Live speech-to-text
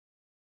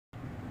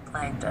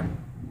Plankton,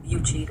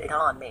 you cheated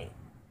on me.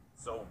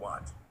 So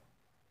what?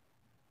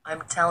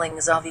 I'm telling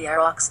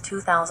Xavierox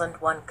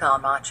 2001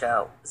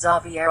 Camacho.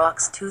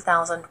 Xavierox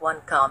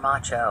 2001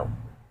 Camacho.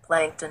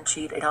 Plankton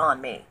cheated on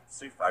me.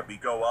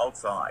 Stefieb, go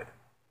outside.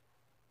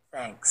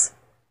 Thanks.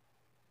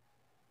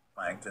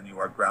 Plankton, you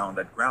are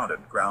grounded.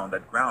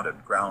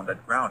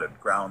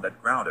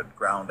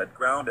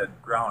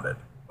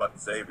 But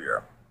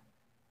Xavier.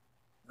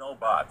 No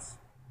buts.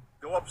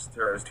 Go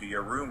upstairs to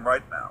your room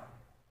right now.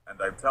 And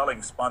I'm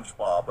telling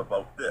SpongeBob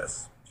about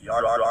this.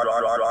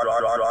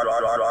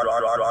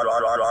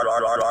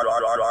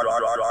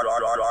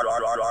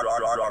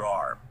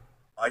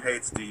 I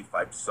hate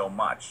Stefieb so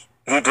much.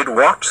 He did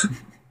what?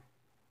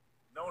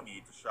 No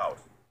need to shout.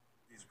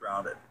 He's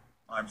grounded.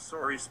 I'm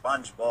sorry,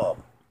 SpongeBob.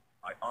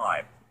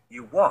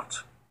 You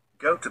what?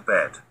 Go to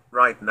bed,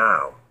 right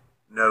now.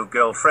 No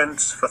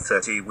girlfriends for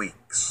 30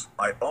 weeks.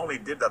 I only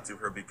did that to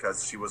her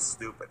because she was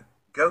stupid.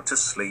 Go to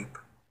sleep.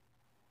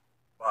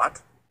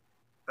 But?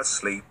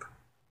 Asleep.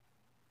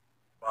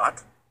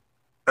 But?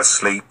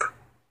 Asleep.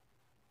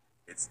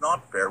 It's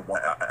not fair. Ha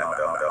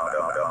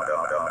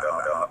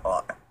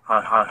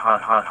ha ha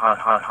ha ha ha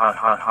ha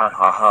ha ha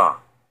ha ha.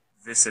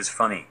 This is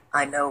funny.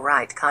 I know,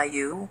 right,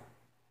 Caillou?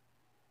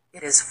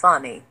 It is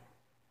funny.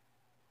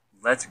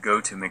 Let's go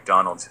to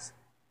McDonald's.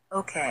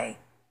 Okay.